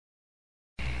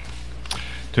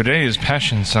Today is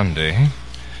Passion Sunday,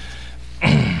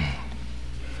 and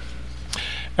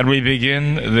we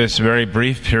begin this very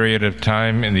brief period of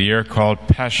time in the year called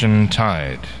Passion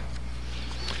Tide.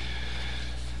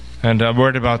 And a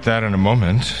word about that in a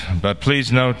moment, but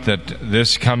please note that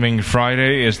this coming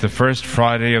Friday is the first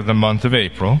Friday of the month of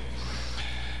April,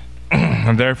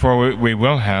 and therefore we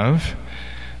will have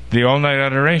the all-night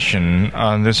adoration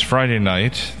on this Friday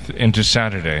night into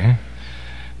Saturday.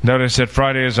 Notice that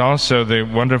Friday is also the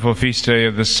wonderful feast day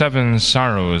of the Seven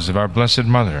Sorrows of our Blessed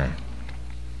Mother.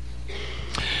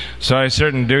 So I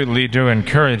certainly do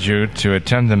encourage you to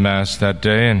attend the Mass that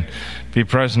day and be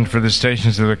present for the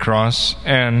Stations of the Cross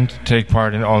and take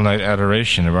part in all-night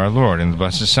adoration of our Lord in the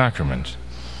Blessed Sacrament.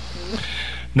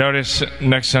 Notice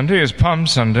next Sunday is Palm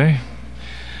Sunday,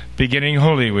 beginning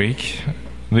Holy Week,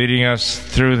 leading us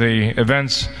through the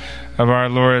events of our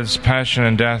Lord's Passion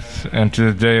and Death and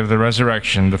to the day of the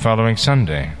Resurrection the following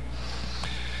Sunday.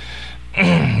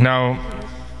 Now,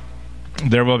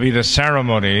 there will be the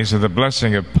ceremonies of the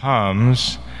blessing of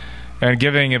palms and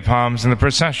giving of palms in the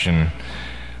procession,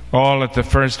 all at the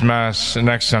first Mass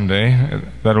next Sunday.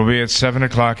 That will be at 7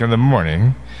 o'clock in the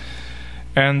morning.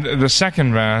 And the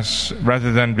second Mass,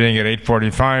 rather than being at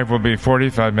 8:45, will be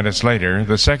 45 minutes later.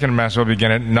 The second Mass will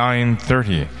begin at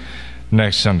 9:30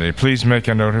 next Sunday. Please make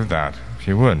a note of that, if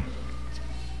you would.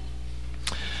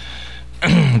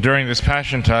 During this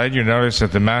Passion Tide, you notice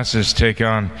that the Masses take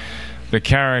on the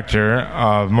character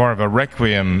of more of a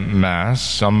requiem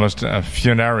Mass, almost a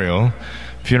funeral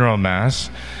Mass.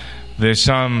 The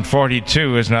Psalm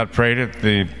 42 is not prayed at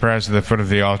the prayers at the foot of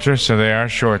the altar, so they are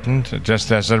shortened,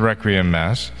 just as a requiem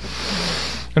Mass.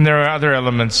 And there are other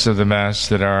elements of the Mass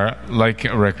that are like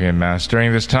a requiem Mass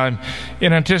during this time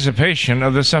in anticipation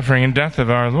of the suffering and death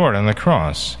of our Lord on the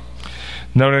cross.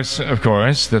 Notice, of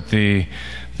course, that the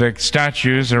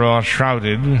statues are all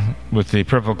shrouded with the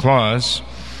purple cloths,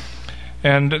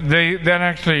 and that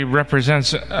actually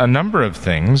represents a number of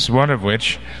things, one of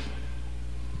which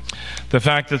the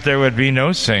fact that there would be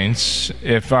no saints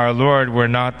if our Lord were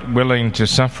not willing to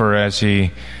suffer as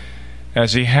he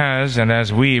has and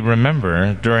as we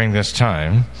remember during this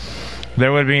time.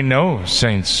 There would be no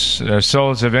saints or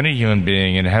souls of any human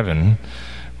being in heaven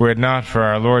were it not for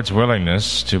our Lord's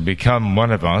willingness to become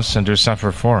one of us and to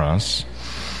suffer for us.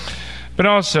 But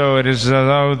also it is as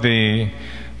though the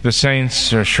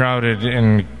saints are shrouded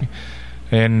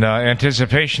in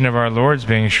anticipation of our Lord's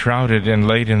being shrouded and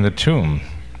laid in the tomb.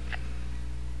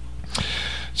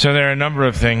 So there are a number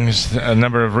of things, a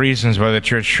number of reasons why the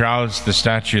Church shrouds the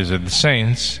statues of the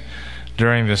saints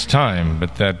during this time,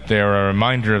 but that they are a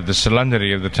reminder of the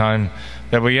solemnity of the time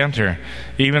that we enter.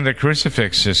 Even the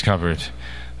crucifix is covered,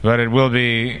 but it will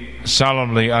be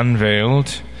solemnly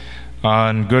unveiled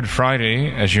on Good Friday,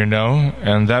 as you know,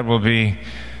 and that will be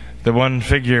the one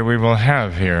figure we will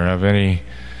have here of any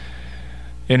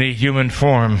human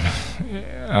form.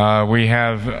 We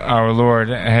have our Lord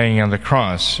hanging on the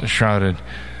cross, shrouded,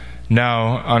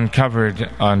 now uncovered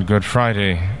on Good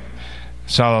Friday,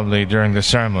 solemnly during the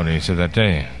ceremonies of that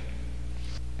day.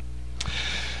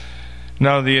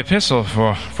 Now the epistle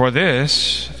for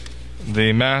this,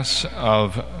 the Mass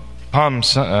of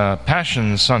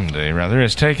Passion Sunday,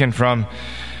 is taken from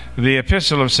the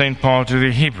epistle of St. Paul to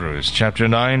the Hebrews, chapter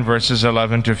 9, verses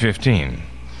 11 to 15.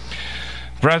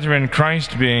 Brethren,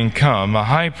 Christ being come, a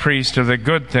high priest of the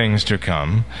good things to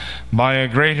come, by a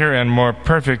greater and more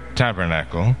perfect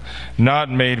tabernacle,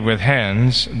 not made with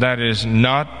hands, that is,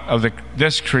 not of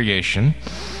this creation,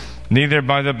 neither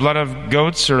by the blood of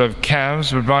goats or of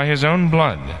calves, but by his own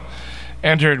blood,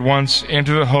 entered once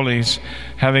into the holies,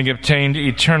 having obtained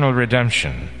eternal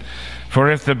redemption.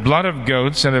 For if the blood of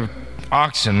goats and of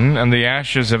oxen and the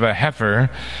ashes of a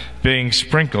heifer, being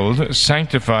sprinkled,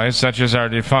 sanctifies such as are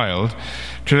defiled,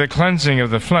 to the cleansing of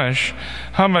the flesh,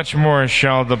 how much more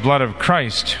shall the blood of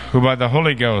Christ, who by the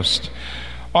Holy Ghost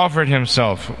offered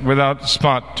himself without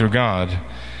spot to God,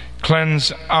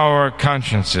 cleanse our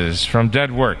consciences from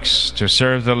dead works to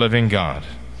serve the living God?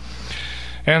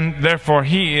 And therefore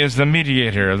he is the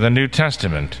mediator of the New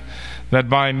Testament, that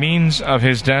by means of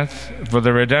his death, for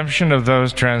the redemption of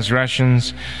those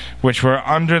transgressions which were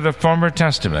under the former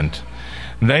testament,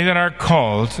 they that are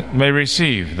called may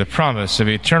receive the promise of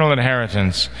eternal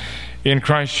inheritance in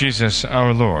Christ Jesus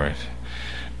our Lord.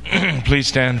 Please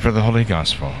stand for the Holy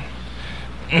Gospel.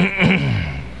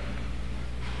 The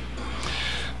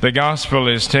Gospel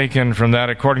is taken from that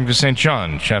according to St.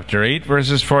 John, chapter 8,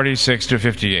 verses 46 to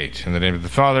 58. In the name of the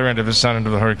Father, and of the Son, and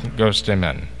of the Holy Ghost,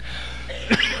 amen.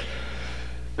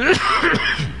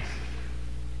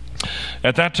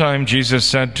 At that time Jesus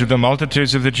said to the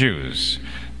multitudes of the Jews,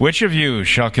 "Which of you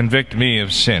shall convict me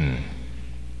of sin?"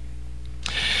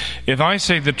 If I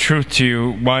say the truth to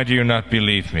you, why do you not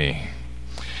believe me?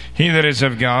 He that is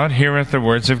of God heareth the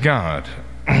words of God.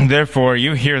 Therefore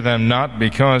you hear them not,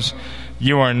 because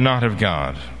you are not of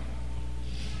God.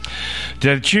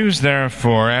 The Jews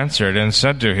therefore answered and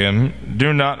said to him,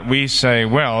 Do not we say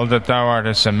well that thou art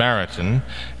a Samaritan,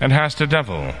 and hast a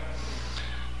devil?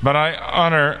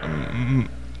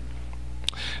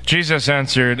 Jesus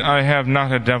answered, I have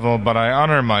not a devil, but I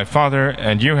honor my Father,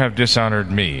 and you have dishonored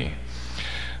me.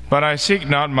 But I seek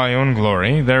not my own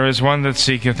glory. There is one that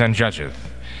seeketh and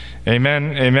judgeth.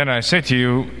 Amen, amen, I say to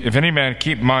you, if any man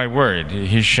keep my word,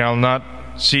 he shall not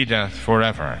see death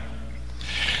forever.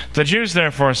 The Jews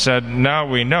therefore said, Now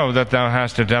we know that thou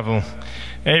hast a devil.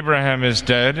 Abraham is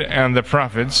dead, and the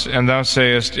prophets, and thou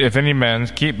sayest, If any man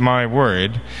keep my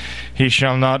word, he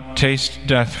shall not taste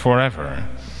death forever.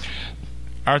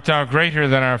 Art thou greater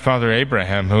than our father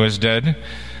Abraham, who is dead,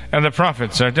 and the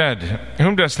prophets are dead?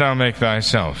 Whom dost thou make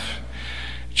thyself?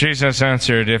 Jesus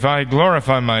answered, If I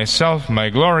glorify myself, my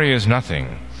glory is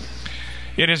nothing.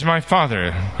 It is my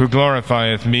Father who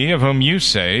glorifieth me, of whom you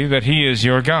say that he is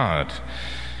your God.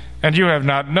 And you have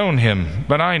not known him,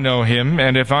 but I know him,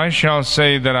 and if I shall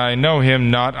say that I know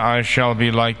him not, I shall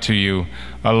be like to you,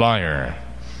 a liar.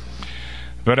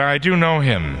 But I do know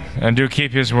him, and do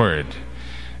keep his word.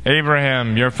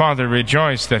 Abraham, your father,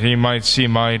 rejoiced that he might see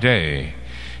my day.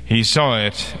 He saw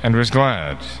it, and was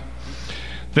glad.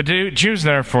 The Jews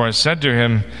therefore said to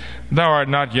him, Thou art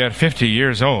not yet 50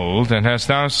 years old, and hast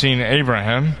thou seen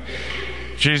Abraham?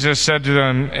 Jesus said to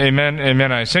them, Amen,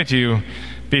 amen, I say to you,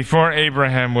 before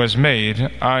Abraham was made,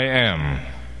 I am.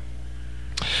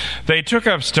 They took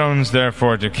up stones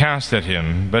therefore to cast at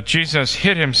him, but Jesus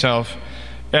hid himself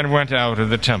and went out of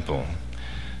the temple.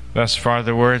 Thus far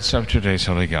the words of today's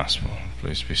Holy Gospel.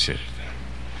 Please be seated.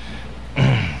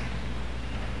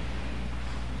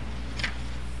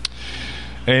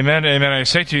 Amen, amen, I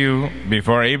say to you,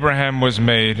 before Abraham was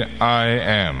made, I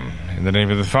am. In the name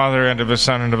of the Father, and of the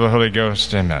Son, and of the Holy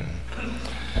Ghost, amen.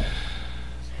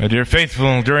 My dear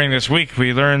faithful, during this week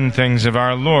we learn things of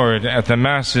our Lord at the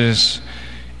Masses,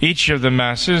 each of the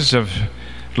Masses of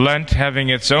Lent having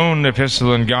its own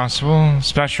epistle and gospel,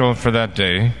 special for that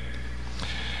day.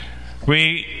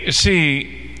 We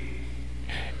see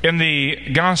in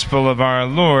the gospel of our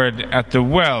Lord at the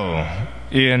well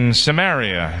in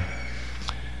Samaria,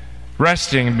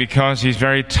 resting because he's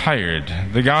very tired.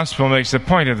 The gospel makes the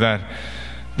point of that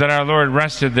our Lord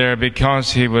rested there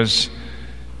because he was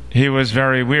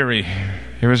very weary.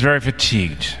 He was very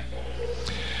fatigued.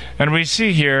 And we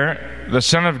see here the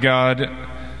Son of God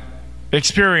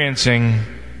experiencing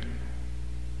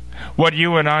what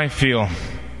you and I feel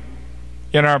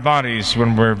in our bodies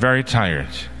when we're very tired,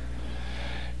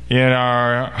 in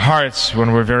our hearts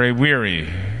when we're very weary,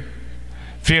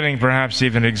 feeling perhaps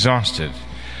even exhausted.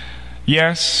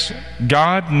 Yes,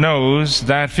 God knows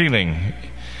that feeling.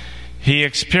 He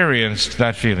experienced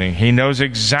that feeling. He knows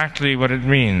exactly what it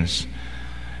means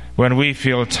when we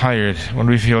feel tired, when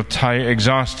we feel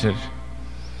exhausted,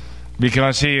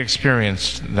 because he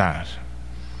experienced that.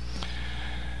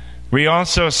 We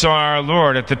also saw our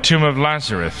Lord at the tomb of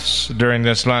Lazarus during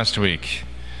this last week.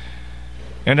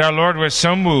 And our Lord was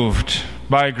so moved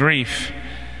by grief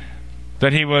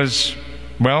that he was,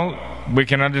 well, we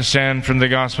can understand from the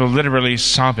gospel, literally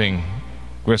sobbing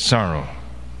with sorrow.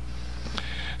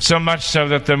 So much so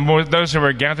that those who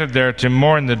were gathered there to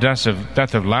mourn the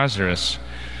death of Lazarus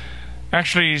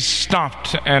actually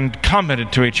stopped and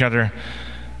commented to each other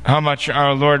how much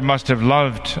our Lord must have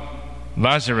loved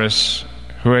Lazarus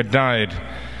who had died,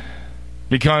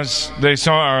 because they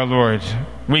saw our Lord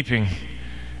weeping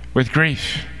with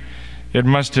grief. It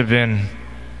must have been,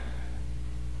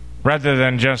 rather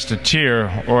than just a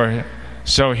tear or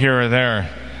so here or there,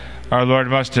 our Lord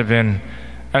must have been,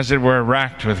 as it were,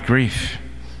 racked with grief.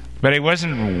 But he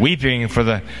wasn't weeping for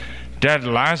the dead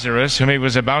Lazarus, whom he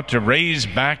was about to raise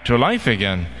back to life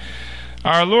again.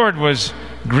 Our Lord was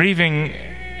grieving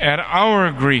at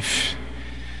our grief.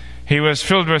 He was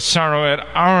filled with sorrow at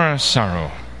our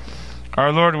sorrow.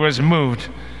 Our Lord was moved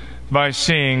by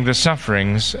seeing the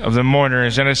sufferings of the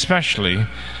mourners, and especially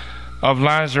of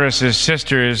Lazarus'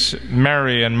 sisters,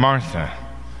 Mary and Martha.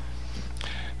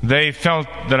 They felt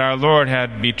that our Lord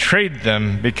had betrayed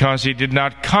them because he did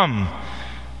not come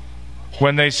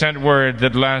when they sent word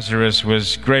that Lazarus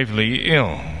was gravely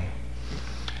ill.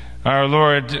 Our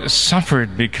Lord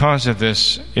suffered because of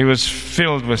this. He was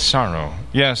filled with sorrow.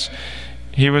 Yes,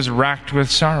 he was racked with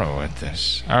sorrow at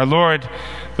this. Our Lord,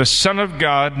 the Son of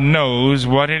God, knows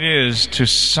what it is to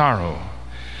sorrow.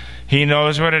 He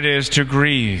knows what it is to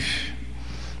grieve.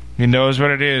 He knows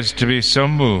what it is to be so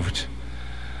moved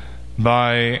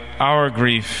by our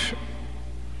grief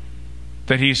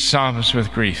that he sobs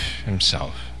with grief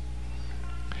himself.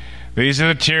 These are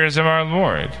the tears of our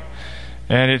Lord,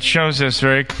 and it shows us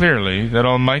very clearly that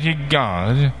Almighty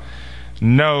God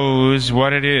knows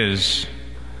what it is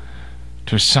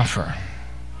to suffer.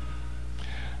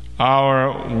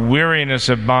 Our weariness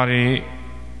of body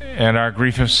and our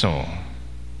grief of soul.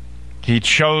 He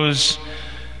chose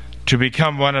to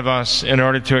become one of us in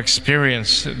order to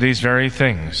experience these very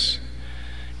things.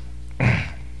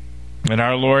 And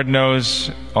our Lord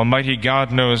knows, Almighty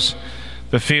God knows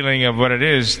the feeling of what it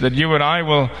is that you and I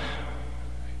will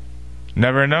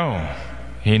never know.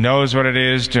 He knows what it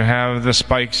is to have the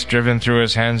spikes driven through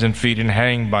his hands and feet and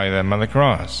hang by them on the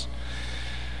cross.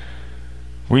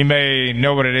 We may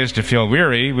know what it is to feel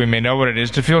weary, we may know what it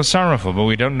is to feel sorrowful, but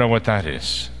we don't know what that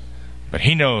is. But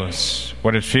he knows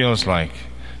what it feels like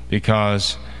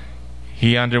because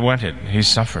he underwent it, he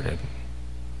suffered it.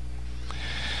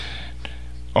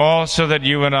 All so that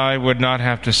you and I would not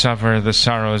have to suffer the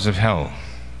sorrows of hell.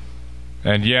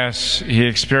 And yes, he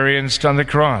experienced on the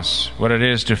cross what it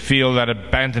is to feel that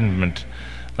abandonment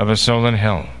of a soul in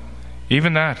hell.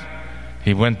 Even that,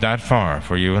 he went that far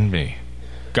for you and me.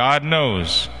 God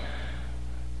knows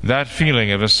that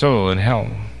feeling of a soul in hell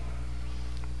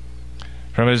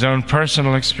from his own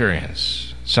personal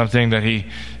experience, something that he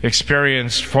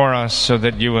experienced for us so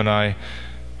that you and I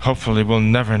hopefully will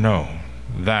never know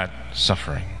that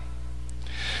suffering.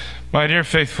 My dear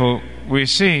faithful, we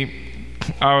see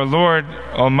our Lord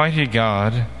Almighty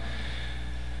God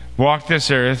walked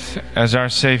this earth as our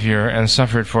Savior and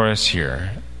suffered for us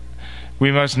here.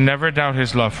 We must never doubt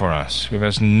his love for us. We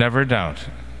must never doubt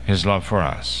his love for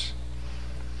us.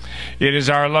 It is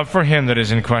our love for him that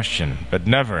is in question, but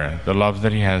never the love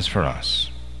that he has for us.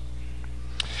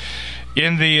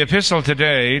 In the epistle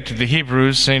today to the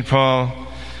Hebrews, St. Paul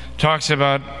talks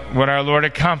about what our Lord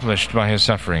accomplished by his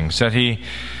sufferings, that he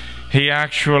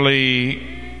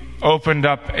actually opened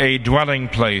up a dwelling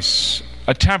place,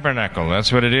 a tabernacle.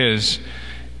 That's what it is.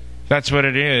 That's what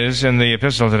it is in the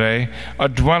epistle today, a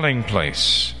dwelling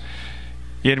place.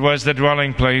 It was the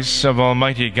dwelling place of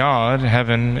Almighty God,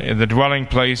 heaven, the dwelling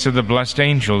place of the blessed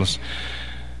angels.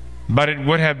 But it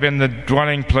would have been the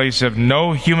dwelling place of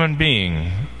no human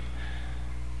being,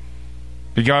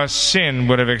 because sin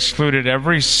would have excluded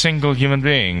every single human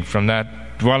being from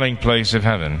that dwelling place of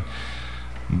heaven.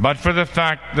 But for the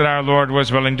fact that our Lord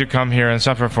was willing to come here and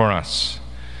suffer for us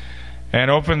and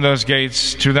open those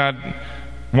gates to that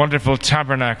wonderful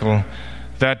tabernacle,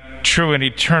 that true and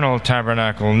eternal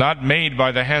tabernacle, not made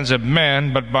by the hands of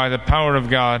man, but by the power of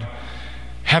God,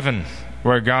 heaven,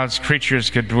 where God's creatures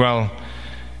could dwell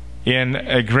in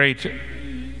a great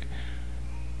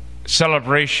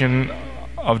celebration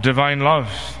of divine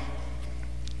love.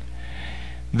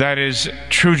 That is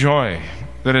true joy,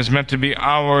 that is meant to be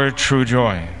our true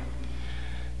joy.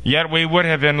 Yet we would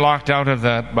have been locked out of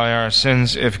that by our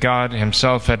sins if God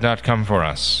himself had not come for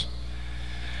us.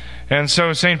 And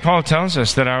so St. Paul tells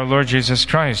us that our Lord Jesus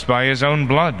Christ, by his own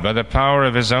blood, by the power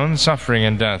of his own suffering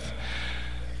and death,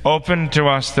 opened to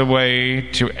us the way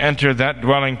to enter that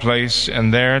dwelling place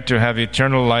and there to have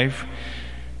eternal life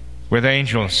with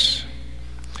angels.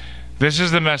 This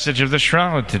is the message of the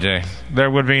shroud today. There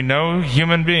would be no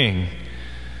human being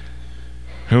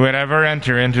who would ever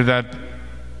enter into that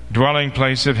dwelling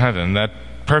place of heaven, that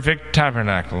perfect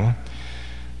tabernacle,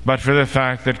 but for the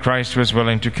fact that Christ was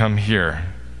willing to come here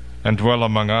and dwell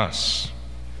among us,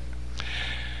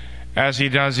 as he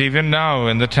does even now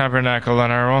in the tabernacle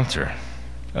on our altar,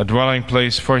 a dwelling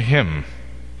place for him.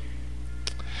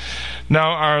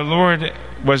 Now, our Lord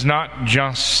was not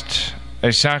just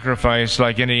a sacrifice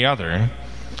like any other.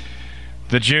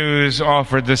 The Jews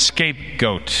offered the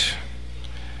scapegoat,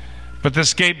 but the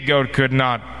scapegoat could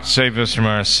not save us from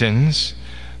our sins.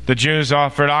 The Jews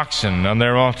offered oxen on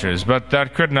their altars, but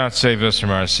that could not save us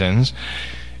from our sins.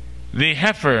 The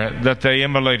heifer that they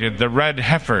immolated, the red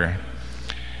heifer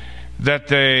that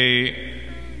they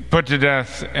put to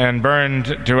death and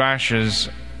burned to ashes,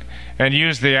 and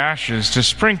used the ashes to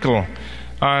sprinkle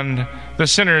on the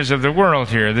sinners of the world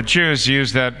here. The Jews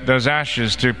used those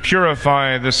ashes to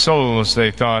purify the souls,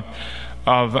 they thought,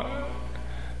 of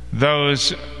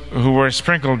those who were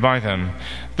sprinkled by them.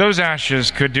 Those ashes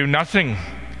could do nothing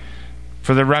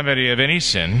for the remedy of any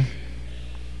sin.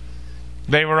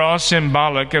 They were all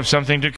symbolic of something to